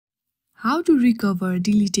How to recover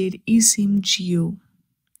deleted eSIM Jio.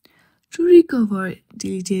 To recover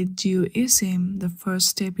deleted Jio eSIM, the first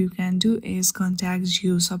step you can do is contact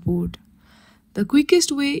Jio support. The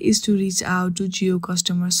quickest way is to reach out to Jio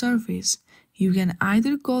customer service. You can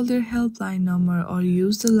either call their helpline number or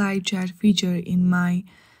use the live chat feature in My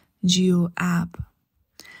Jio app.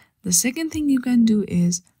 The second thing you can do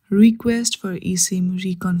is request for eSIM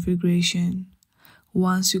reconfiguration.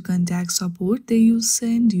 Once you contact support, they will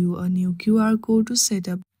send you a new QR code to set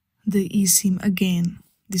up the eSIM again.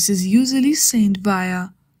 This is usually sent via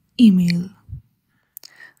email.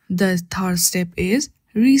 The third step is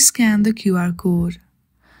rescan the QR code.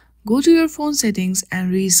 Go to your phone settings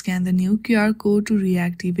and rescan the new QR code to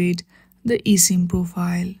reactivate the eSIM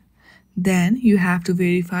profile. Then you have to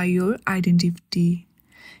verify your identity.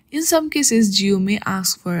 In some cases, Jio may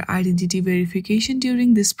ask for identity verification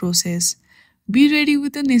during this process. Be ready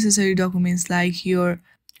with the necessary documents like your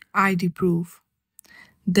ID proof.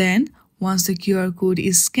 Then, once the QR code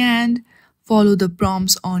is scanned, follow the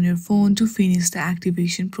prompts on your phone to finish the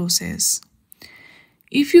activation process.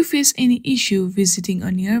 If you face any issue, visiting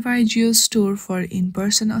a nearby Jio store for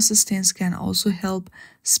in-person assistance can also help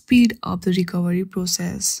speed up the recovery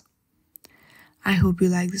process. I hope you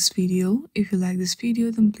like this video. If you like this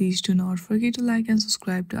video, then please do not forget to like and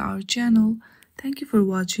subscribe to our channel. Thank you for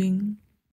watching.